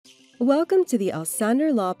Welcome to the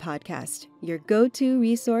Alsandor Law Podcast, your go-to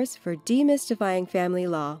resource for demystifying family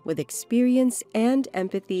law with experience and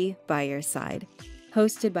empathy by your side.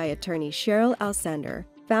 Hosted by attorney Cheryl Alsandor,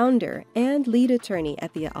 founder and lead attorney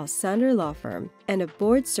at the Alsandor Law Firm and a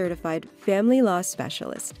board-certified family law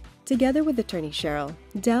specialist. Together with attorney Cheryl,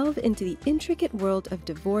 delve into the intricate world of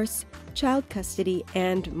divorce, child custody,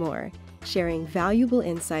 and more, sharing valuable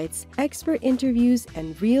insights, expert interviews,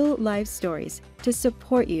 and real-life stories to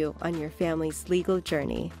support you on your family's legal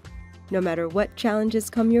journey. No matter what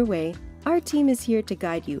challenges come your way, our team is here to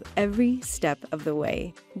guide you every step of the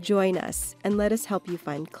way. Join us and let us help you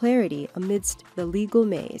find clarity amidst the legal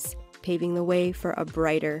maze, paving the way for a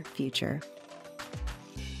brighter future.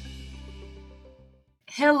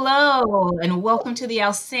 Hello, and welcome to the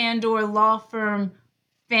Alsandor Law Firm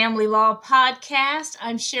Family Law Podcast.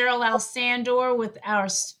 I'm Cheryl Alsandor with our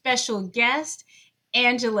special guest,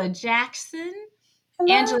 Angela Jackson.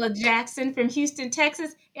 Hello. Angela Jackson from Houston,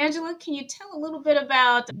 Texas. Angela, can you tell a little bit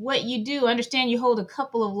about what you do? I understand you hold a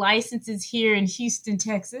couple of licenses here in Houston,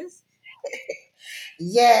 Texas.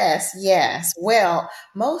 Yes. Well,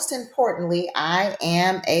 most importantly, I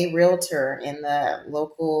am a realtor in the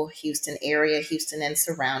local Houston area, Houston and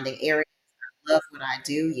surrounding areas. I love what I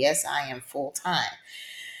do. Yes, I am full time.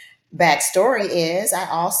 Backstory is I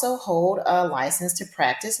also hold a license to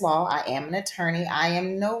practice law. I am an attorney. I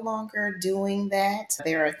am no longer doing that.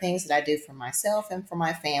 There are things that I do for myself and for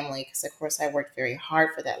my family because, of course, I worked very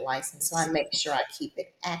hard for that license. So I make sure I keep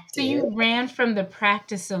it active. So you ran from the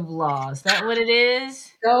practice of law. Is that what it is?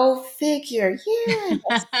 Go figure.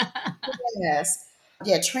 Yes.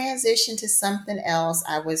 Yeah, transition to something else.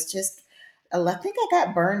 I think I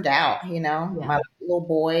got burned out, Yeah. My little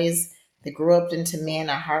boys, they grew up into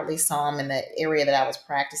men. I hardly saw them in the area that I was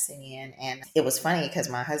practicing in. And it was funny because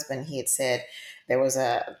my husband, he had said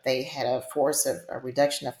they had a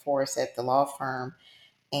reduction of force at the law firm.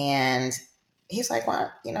 And he's like,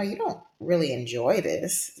 well, you don't really enjoy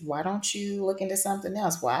this. Why don't you look into something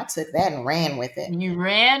else? Well, I took that and ran with it. You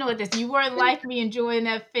ran with this. You weren't like me enjoying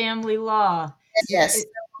that family law. Yes. You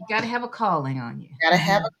got to have a calling on you. Got to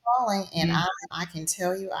have a calling. And I can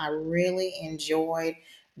tell you, I really enjoyed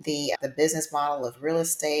the business model of real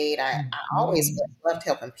estate. I always loved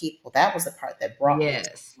helping people. That was the part that brought me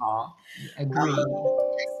to law. Agreed.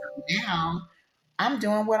 Now I'm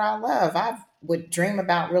doing what I love. I would dream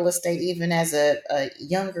about real estate even as a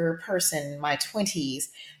younger person in my 20s.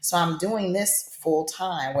 So I'm doing this full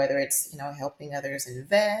time, whether it's, helping others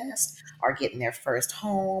invest or getting their first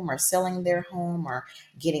home or selling their home or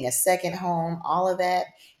getting a second home, all of that.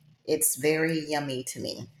 It's very yummy to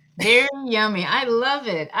me. Very yummy. I love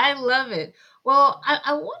it. Well,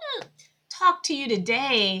 I want to talk to you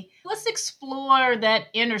today. Let's explore that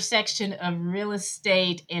intersection of real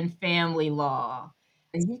estate and family law.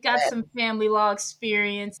 You've got some family law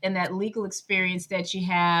experience and that legal experience that you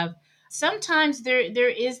have. Sometimes there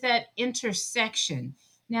is that intersection.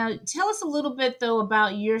 Now, tell us a little bit though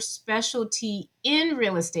about your specialty in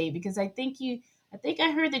real estate, because I think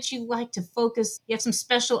I heard that you like to focus, you have some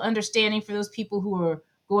special understanding for those people who are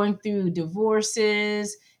going through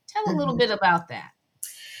divorces. Tell a little bit about that.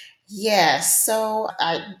 Yes. So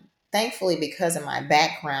thankfully, because of my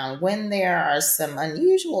background, when there are some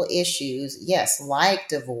unusual issues, yes, like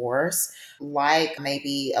divorce, like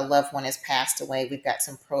maybe a loved one has passed away, we've got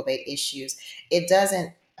some probate issues, it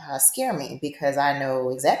doesn't scare me because I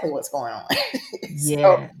know exactly what's going on.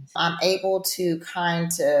 So I'm able to kind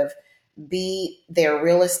of be their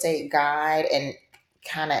real estate guide and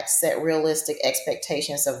kind of set realistic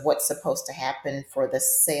expectations of what's supposed to happen for the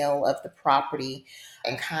sale of the property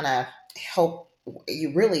and kind of help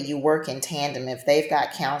you work in tandem. If they've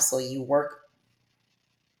got counsel, you work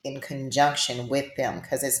in conjunction with them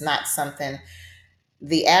because it's not something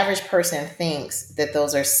the average person thinks that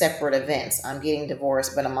those are separate events. I'm getting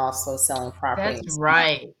divorced, but I'm also selling property. That's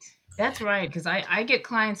right. Because I get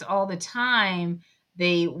clients all the time.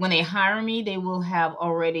 When they hire me, they will have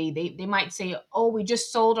already, they might say, oh, we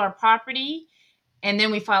just sold our property and then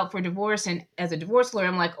we filed for divorce. And as a divorce lawyer,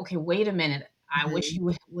 I'm like, okay, wait a minute. I wish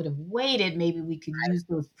you would have waited. Maybe we could use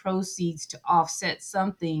those proceeds to offset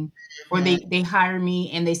something. Or they hire me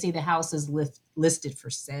and they say the house is listed for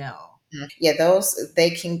sale. Yeah,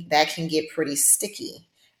 that can get pretty sticky.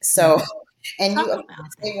 So, and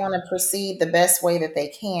they want to proceed the best way that they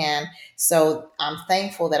can. So I'm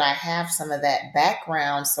thankful that I have some of that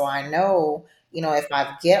background. So I know, if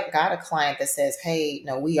got a client that says, hey,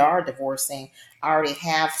 no, we are divorcing, I already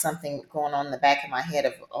have something going on in the back of my head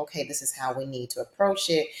of, okay, this is how we need to approach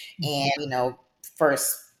it. And,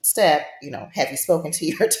 first step, have you spoken to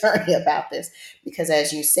your attorney about this? Because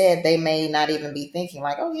as you said, they may not even be thinking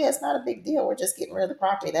like, oh yeah, it's not a big deal. We're just getting rid of the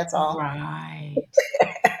property. That's all. Right.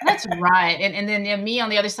 That's right. And then me on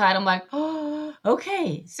the other side, I'm like, oh,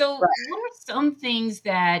 okay. So what are some things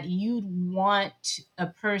that you'd want a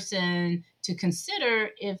person to consider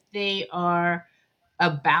if they are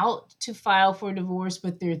about to file for divorce,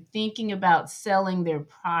 but they're thinking about selling their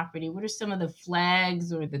property? What are some of the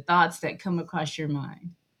flags or the thoughts that come across your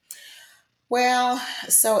mind? Well,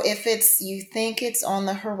 so if you think it's on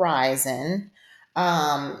the horizon,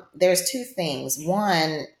 there's two things.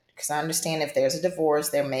 One, because I understand if there's a divorce,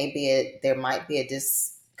 there might be a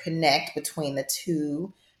disconnect between the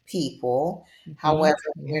two people. Mhm. However,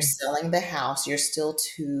 when you're Yeah. selling the house, you're still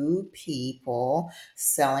two people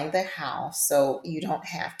selling the house. So you don't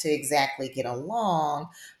have to exactly get along,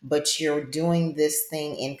 but you're doing this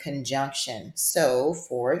thing in conjunction. So,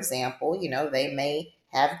 for example, they may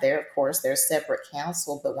have of course, their separate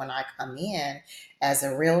counsel, but when I come in as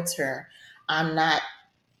a realtor, I'm not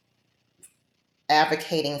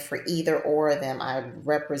advocating for either or of them. I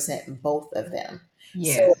represent both of them.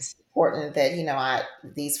 So it's Yes. important that,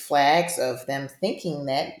 these flags of them thinking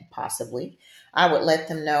that possibly I would let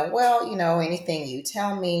them know, well, anything you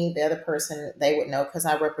tell me, the other person, they would know because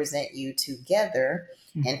I represent you together.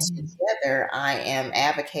 And Mhm. together, I am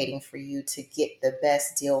advocating for you to get the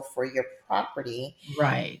best deal for your property.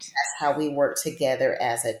 Right. That's how we work together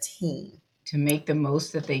as a team. To make the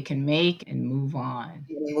most that they can make and move on.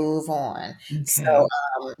 Move on. So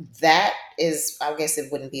Okay. that is, I guess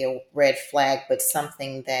it wouldn't be a red flag, but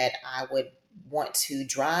something that I would want to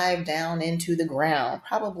drive down into the ground.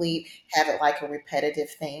 Probably have it like a repetitive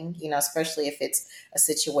thing, especially if it's a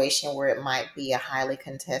situation where it might be a highly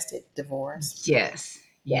contested divorce. Yes.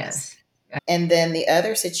 Yes. Yes. And then the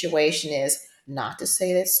other situation is not to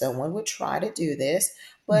say that someone would try to do this,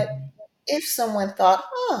 but Mhm. if someone thought,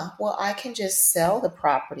 well, I can just sell the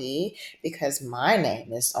property because my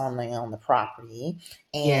name is only on the property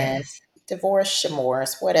and Yes. divorce,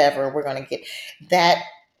 shamores, whatever, we're going to get that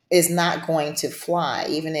is not going to fly.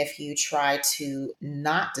 Even if you try to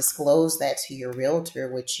not disclose that to your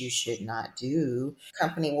realtor, which you should not do,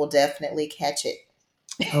 company will definitely catch it.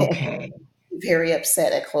 Okay. Very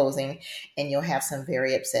upset at closing, and you'll have some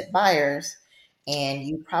very upset buyers, and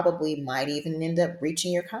you probably might even end up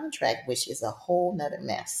breaching your contract, which is a whole nother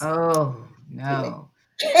mess. Oh, no.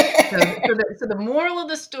 So the moral of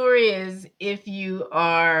the story is if you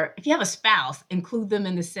have a spouse, include them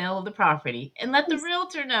in the sale of the property and let the Please,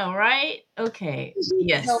 realtor know, right? Okay. help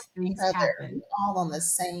Yes, each things other. We're happen. all on the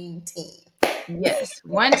same team. Yes,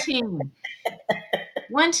 one team.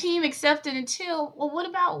 One team accepted until, well, what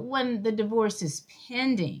about when the divorce is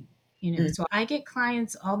pending? Mm, So I get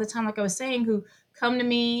clients all the time, like I was saying, who come to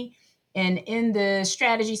me and in the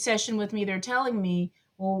strategy session with me, they're telling me,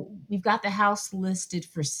 well, we've got the house listed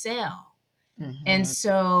for sale. And mhm.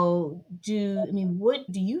 so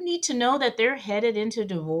what do you need to know that they're headed into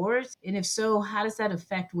divorce? And if so, how does that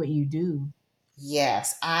affect what you do?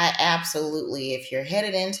 Yes, I absolutely. If you're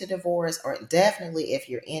headed into divorce, or definitely if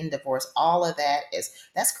you're in divorce, all of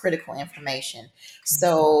that's critical information.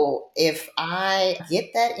 Okay. So if I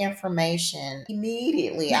get that information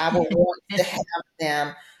immediately, I will want to have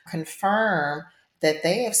them confirm that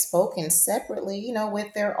they have spoken separately,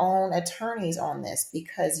 with their own attorneys on this,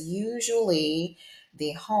 because usually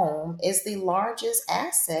the home is the largest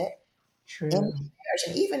asset in the True. marriage.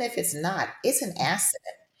 And even if it's not, it's an asset,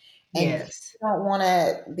 and you Yes. don't want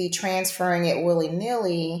to be transferring it willy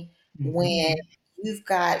nilly when Mhm. you've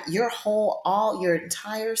got all your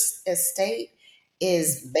entire estate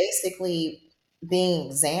is basically being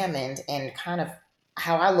examined, and kind of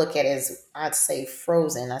how I look at it is, I'd say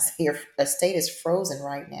frozen. I say your estate is frozen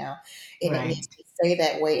right now, and it needs Right. to stay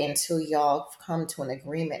that way until y'all come to an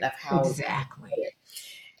agreement of how. Exactly.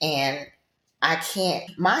 And I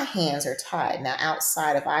can't, my hands are tied. Now,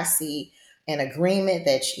 outside, if I see an agreement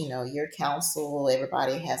that, your counsel,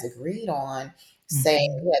 everybody has agreed on, saying,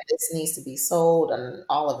 Mhm. yeah, this needs to be sold and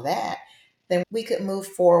all of that, then we could move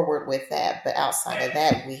forward with that. But outside of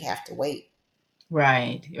that, we have to wait.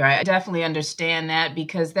 Right, right. I definitely understand that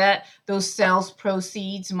because those sales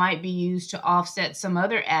proceeds might be used to offset some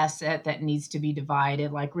other asset that needs to be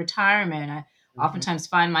divided, like retirement. I Mhm. oftentimes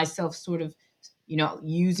find myself sort of,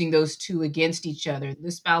 using those two against each other.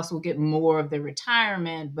 This spouse will get more of the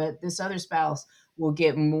retirement, but this other spouse will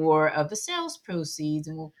get more of the sales proceeds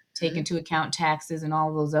and will take Mhm. into account taxes and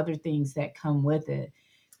all those other things that come with it.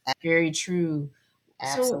 Very true.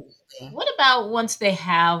 So, Absolutely. what about once they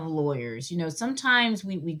have lawyers? Sometimes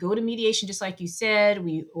we go to mediation, just like you said,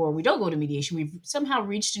 we don't go to mediation. We've somehow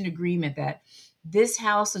reached an agreement that this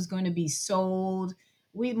house is going to be sold.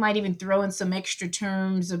 We might even throw in some extra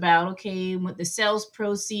terms about, okay, what the sales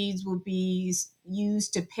proceeds will be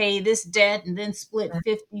used to pay this debt and then split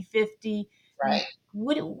 50-50. I mean, Right.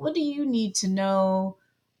 what do you need to know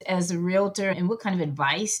as a realtor, and what kind of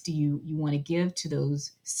advice do you want to give to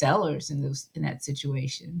those sellers in that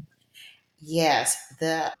situation? Yes,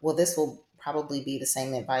 this will probably be the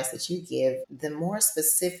same advice that you give. The more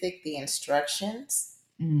specific the instructions,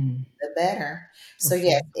 Mm, the better. So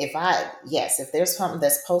okay. if there's something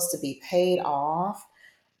that's supposed to be paid off,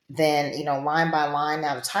 then line by line.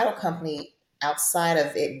 Now the title company, outside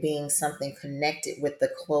of it being something connected with the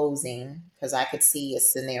closing, because I could see a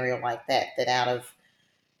scenario like that out of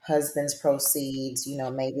husband's proceeds,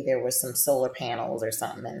 maybe there was some solar panels or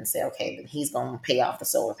something, and say, okay, then he's going to pay off the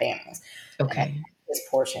solar panels, and that's Okay. his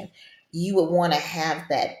portion. You would want to have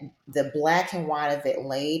that, the black and white of it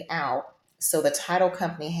laid out, so the title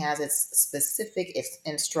company has its specific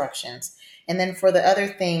instructions. And then for the other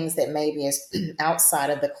things that maybe is outside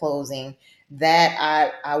of the closing, that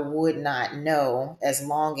I would not know, as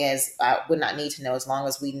long as I would not need to know, as long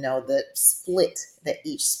as we know the split that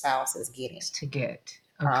each spouse is getting. To get.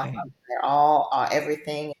 Uh, Okay. they're all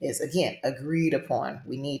everything is again agreed upon.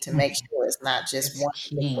 We need to make Mhm. sure it's not just That's one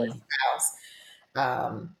particular key.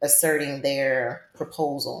 spouse asserting their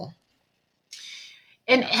proposal.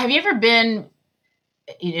 And have you ever been,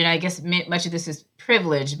 I guess much of this is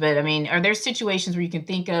privilege, but I mean, are there situations where you can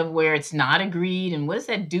think of where it's not agreed? And what does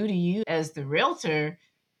that do to you as the realtor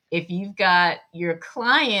if you've got your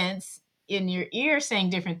clients in your ear saying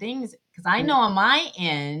different things? Because I know on my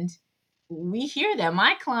end, we hear that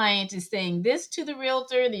my client is saying this to the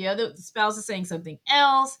realtor, the spouse is saying something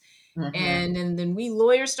else. Mm-hmm. And then we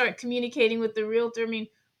lawyers start communicating with the realtor. I mean,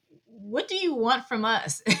 what do you want from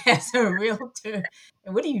us as a realtor?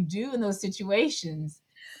 And what do you do in those situations?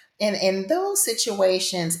 And in those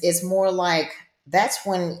situations, it's more like that's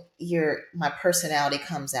when my personality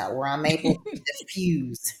comes out, where I'm able to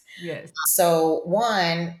diffuse. Yes. So,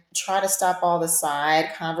 one, try to stop all the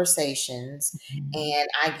side conversations. Mhm. And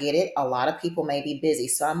I get it. A lot of people may be busy.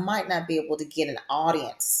 So, I might not be able to get an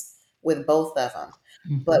audience with both of them.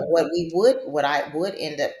 But Mhm. what I would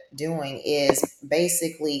end up doing is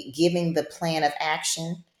basically giving the plan of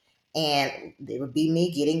action. And it would be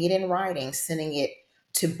me getting it in writing, sending it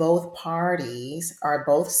to both parties or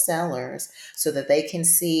both sellers so that they can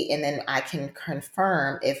see. And then I can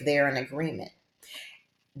confirm if they're in agreement.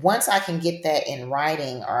 Once I can get that in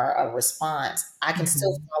writing or a response, I can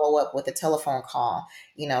still Mhm. follow up with a telephone call,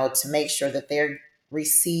 to make sure that they're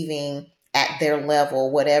receiving at their level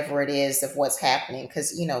whatever it is of what's happening.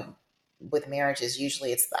 Because, with marriages,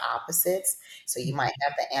 usually it's the opposites. So you might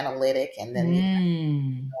have the analytic, and then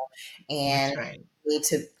Mm, and that's right. need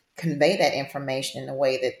to convey that information in a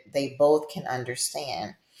way that they both can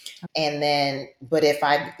understand. And then, but if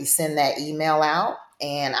I send that email out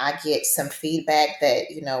and I get some feedback that,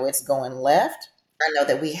 it's going left, I know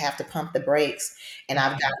that we have to pump the brakes, and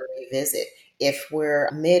I've got Okay. to revisit. If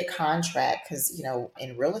we're mid contract, because,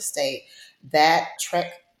 in real estate, that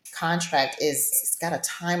contract it's got a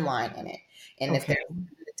timeline in it. And if Okay.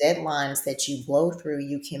 there's deadlines that you blow through,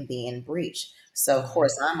 you can be in breach. So, of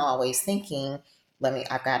course, Mhm. I'm always thinking,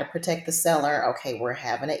 I've got to protect the seller. Okay, we're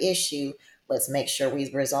having an issue. Let's make sure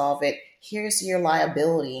we resolve it. Here's your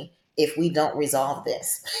liability if we don't resolve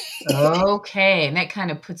this. Okay. And that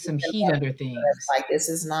kind of puts some heat under things. Like, this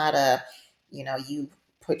is not you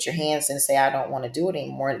put your hands and say, I don't want to do it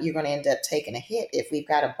anymore. You're going to end up taking a hit. If we've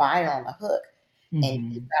got a buyer on the hook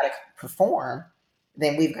and you've Mhm. got to perform,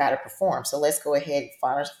 then we've got to perform. So let's go ahead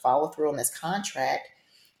and follow through on this contract,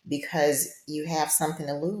 because you have something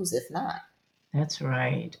to lose if not. That's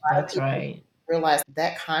right. A lot of That's people right. realize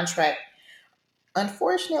that contract,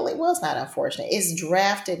 unfortunately, well, it's not unfortunate. It's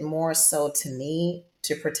drafted more so, to me,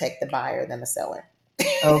 to protect the buyer than the seller.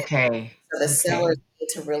 Okay. So the sellers Okay. need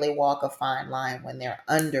to really walk a fine line when they're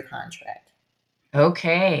under contract.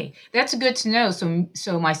 Okay. That's good to know.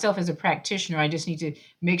 So myself as a practitioner, I just need to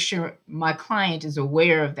make sure my client is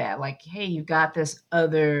aware of that. Like, hey, you've got these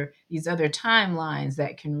other timelines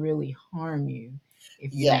that can really harm you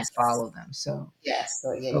if you don't Yes. follow them. So, Yes.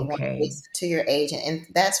 So yeah, you want to okay. listen to your agent. And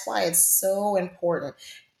that's why it's so important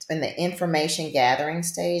in the information gathering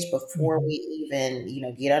stage, before we Mhm.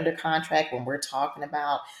 even, get under contract, when we're talking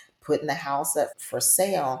about putting the house up for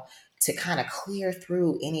sale, to kind of clear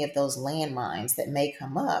through any of those landmines that may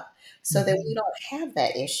come up, so that we Mhm. don't have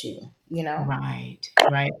that issue. Right,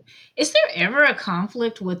 right. Is there ever a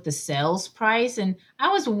conflict with the sales price? And I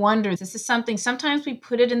was wondering, this is something sometimes we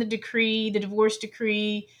put it in the decree, the divorce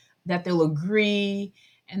decree, that they'll agree.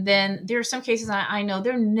 And then there are some cases I know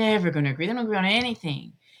they're never going to agree. They don't agree on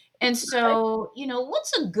anything. And so,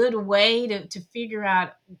 what's a good way to figure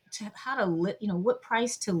out how to what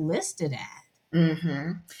price to list it at?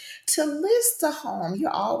 hmm To list a home, you're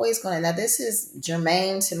always going to, now this is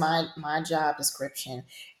germane to my job description,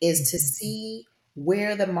 is to Mhm. see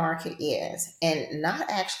where the market is, and not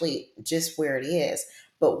actually just where it is,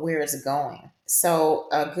 but where it's going. So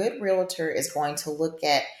a good realtor is going to look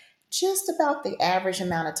at just about the average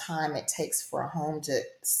amount of time it takes for a home to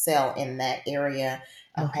sell in that area,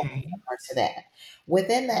 a home Okay. similar to that.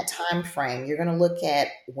 Within that time frame, you're going to look at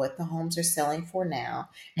what the homes are selling for now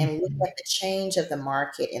and look Mhm. at the change of the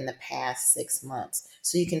market in the past 6 months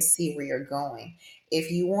so you can see where you're going. If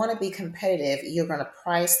you want to be competitive, you're going to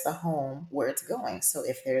price the home where it's going. So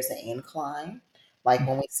if there's an incline, like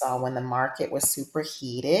when we saw when the market was super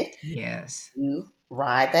heated, Yes. you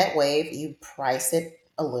ride that wave, you price it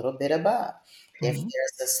a little bit above. If Okay.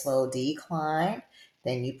 there's a slow decline,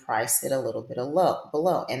 then you price it a little bit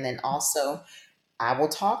below. And then also I will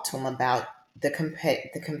talk to them about the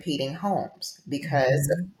competing homes because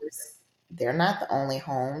of Mhm. course they're not the only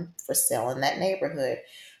home for sale in that neighborhood.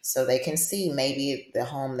 So they can see maybe the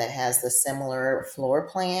home that has the similar floor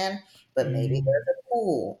plan, but maybe Mm. there's a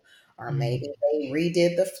pool, or Mm. maybe they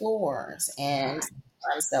redid the floors. And Right.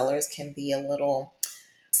 sometimes sellers can be a little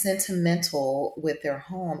sentimental with their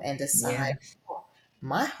home and decide, Yes. "Oh,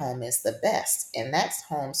 my home is the best, and that's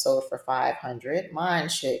home sold for 500. Mine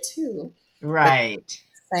should too." But Right.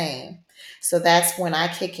 same. So that's when I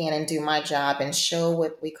kick in and do my job and show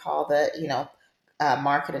what we call the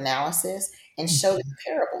market analysis, and show the Mhm.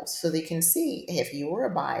 comparables so they can see if you were a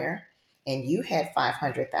buyer and you had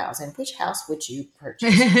 500,000, which house would you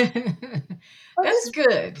purchase? Well, That's this,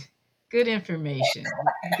 good. Good information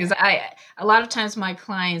because I a lot of times my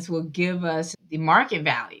clients will give us the market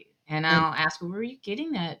value and mm, I'll ask, well, where are you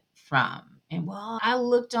getting that from? And well, I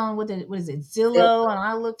looked on what is it, still, Zillow, and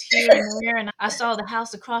I looked here and there, and I saw the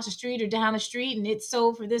house across the street or down the street, and it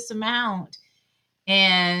sold for this amount.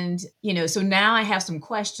 And, so now I have some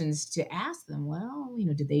questions to ask them. Well,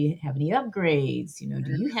 do they have any upgrades? Do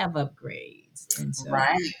you have upgrades? And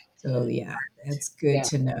right. yeah, that's good Yeah,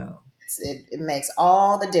 to know. it makes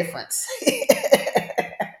all the difference.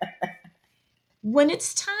 When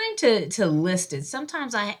it's time to list it,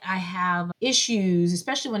 sometimes I have issues,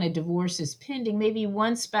 especially when a divorce is pending. Maybe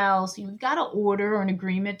one spouse, you've got an order or an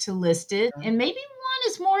agreement to list it, and maybe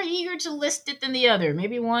one is more eager to list it than the other.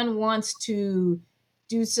 Maybe one wants to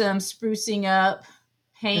do some sprucing up,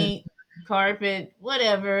 Mm, paint, carpet,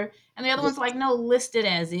 whatever, and the other yeah, one's like, no, list it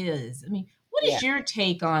as is. I mean, what yeah. is your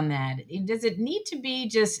take on that? Does it need to be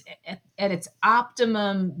just at its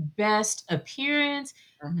optimum best appearance?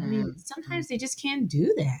 I Mhm, mean, mhm. sometimes they just can't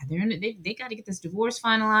do that. They got to get this divorce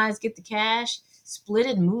finalized, get the cash, split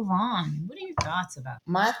it, and move on. What are your thoughts about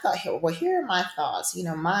My thought here, well, here are my thoughts.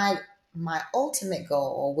 My ultimate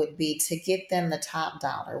goal would be to get them the top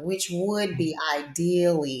dollar, which would that? be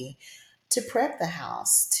ideally to prep the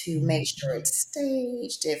house, to make sure Mhm. it's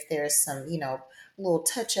staged. If there's some, little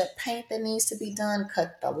touch up paint that needs to be done,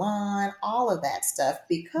 cut the lawn, all of that stuff,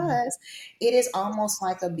 because it is almost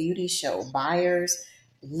like a beauty show. Buyers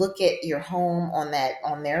look at your home on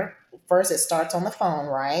their first, it starts on the phone,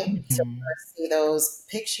 right? To Mhm. first see those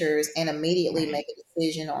pictures and immediately Right. make a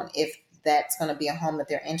decision on if that's going to be a home that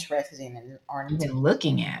they're interested in or need to. Even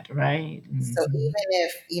looking at, right? So Mhm. even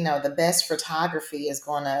if, the best photography is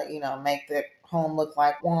going to, make the home look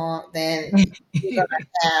like one, then you're going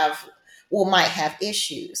to might have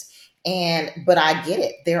issues. But I get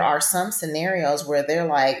it. There are some scenarios where they're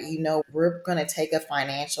like, we're going to take a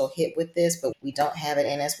financial hit with this, but we don't have it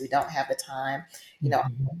in us. We don't have the time.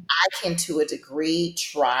 Mhm. I can, to a degree,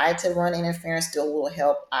 try to run interference, do a little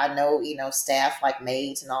help. I know, staff like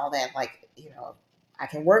maids and all that, like, I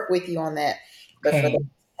can work with you on that. But for the Okay. most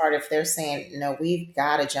part, if they're saying, no, we've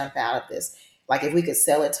got to jump out of this, like if we could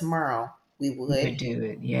sell it tomorrow, we You would. could do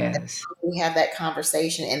it. Yes. We have that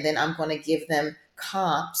conversation, and then I'm going to give them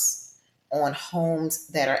comps on homes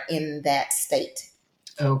that are in that state,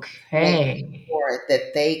 make Okay. sure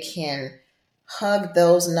that they can hug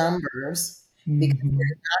those numbers, because Mhm.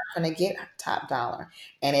 they're not going to get top dollar,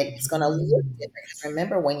 and it's going to look Mhm. different. 'Cause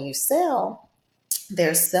remember, when you sell,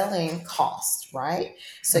 they're selling cost, right?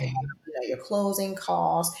 So Okay. your closing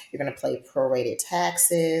costs, you're going to pay prorated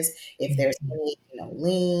taxes. If there's Mhm. any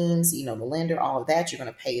liens, the lender, all of that, you're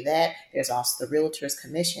going to pay that. There's also the realtor's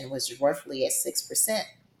commission, which is roughly at 6%.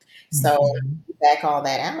 So Mhm. you back all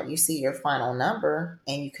that out, you see your final number,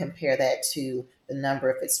 and you compare that to the number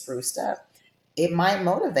if it's spruced up. It might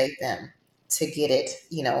motivate them to get it,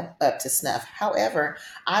 up to snuff. However,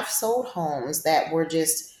 I've sold homes that were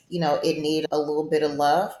just, it needed a little bit of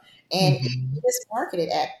love, and it Mhm. is marketed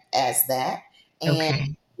as that. And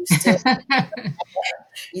Okay. you still,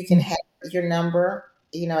 you can have your number,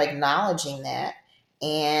 acknowledging that.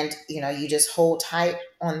 And, you just hold tight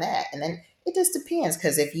on that. And then it just depends,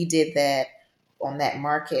 because if you did that on that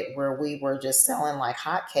market where we were just selling like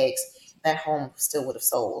hotcakes, that home still would have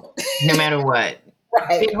sold. No matter what. Big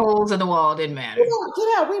Right. holes in the wall didn't matter. Get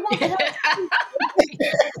out. We want the house.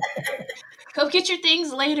 Come get your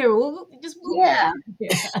things later. We'll just move Yeah. in.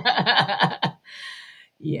 Yeah.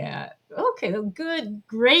 Yeah. Okay. Well, good.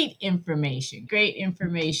 Great information. Great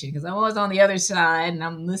information. Because I'm always on the other side and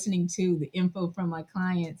I'm listening to the info from my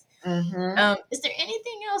clients. Hmm. Is there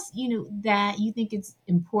anything else that you think it's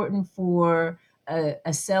important for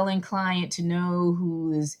a selling client to know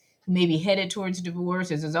who may be headed towards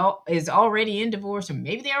divorce, is already in divorce, or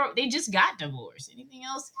maybe they just got divorced? Anything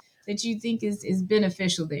else that you think is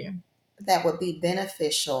beneficial there? That would be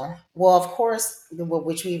beneficial. Well, of course,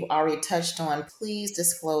 which we've already touched on, please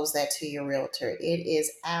disclose that to your realtor. It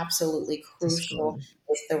is absolutely crucial. Disclosure.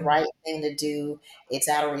 It's the right thing to do. It's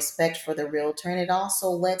out of respect for the realtor, and it also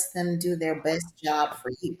lets them do their best job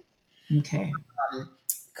for you. Okay. um,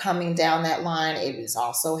 Coming down that line, it is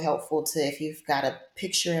also helpful to, if you've got a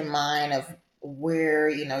picture in mind of where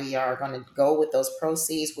you are going to go with those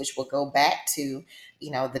proceeds, which will go back to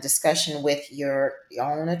the discussion with your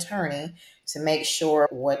own attorney, to make sure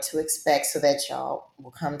what to expect, so that y'all will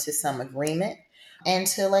come to some agreement, and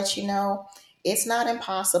to let you know it's not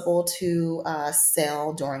impossible to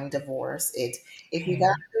sell during divorce. If you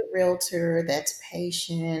got Okay. a good realtor that's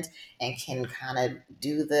patient and can kind of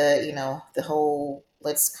do the whole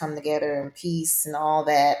let's come together in peace and all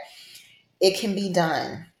that, it can be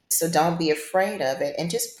done. So don't be afraid of it, and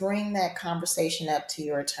just bring that conversation up to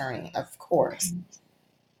your attorney, of course. Okay.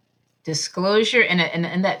 Disclosure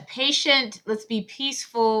and that patient, let's be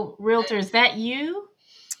peaceful realtor. Is that you?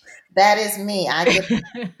 That is me. I get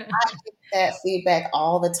that feedback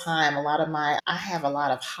all the time. I have a lot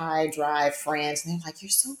of high drive friends, and they're like, "You're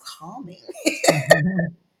so calming.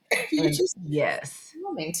 You're just Yes.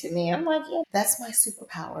 calming to me." I'm like, "Yeah, that's my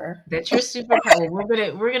superpower." That's your superpower.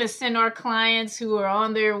 We're gonna send our clients who are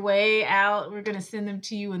on their way out. We're gonna send them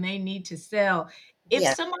to you when they need to sell. If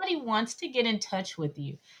Yeah. somebody wants to get in touch with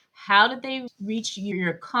you, how did they reach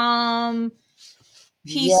your calm,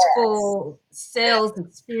 Yes. peaceful sales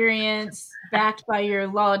experience backed by your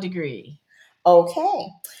law degree? Okay.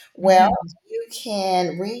 Well, Mhm. you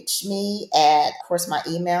can reach me at, of course, my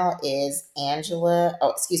email is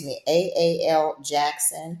AAL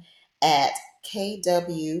Jackson at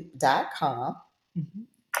KW.com. Mhm.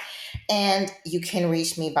 And you can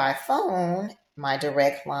reach me by phone, my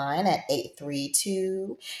direct line at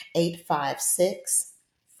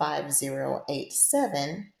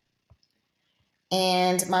 832-856-5087.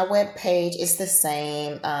 And my webpage is the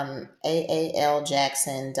same,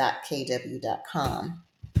 aaljackson.kw.com.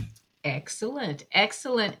 Excellent,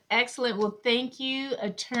 excellent, excellent. Well, thank you,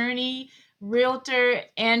 attorney, realtor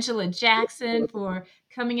Angela Jackson, for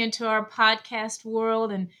coming into our podcast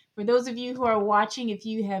world. And for those of you who are watching, if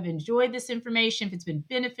you have enjoyed this information, if it's been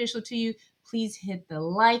beneficial to you, please hit the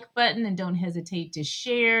like button and don't hesitate to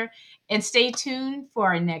share. And stay tuned for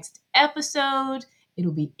our next episode.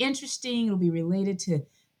 It'll be interesting, it'll be related to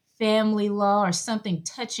family law or something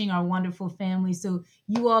touching our wonderful family. So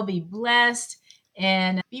you all be blessed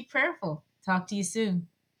and be prayerful. Talk to you soon.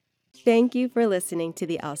 Thank you for listening to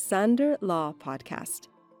the Alsandor Law Podcast.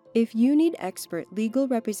 If you need expert legal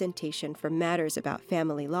representation for matters about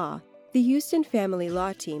family law, the Houston Family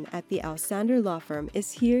Law Team at the Alsandor Law Firm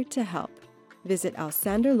is here to help. Visit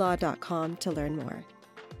alsandorlaw.com to learn more.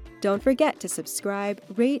 Don't forget to subscribe,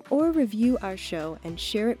 rate, or review our show and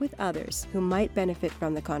share it with others who might benefit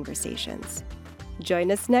from the conversations.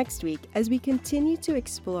 Join us next week as we continue to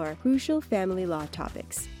explore crucial family law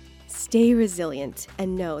topics. Stay resilient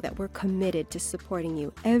and know that we're committed to supporting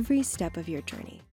you every step of your journey.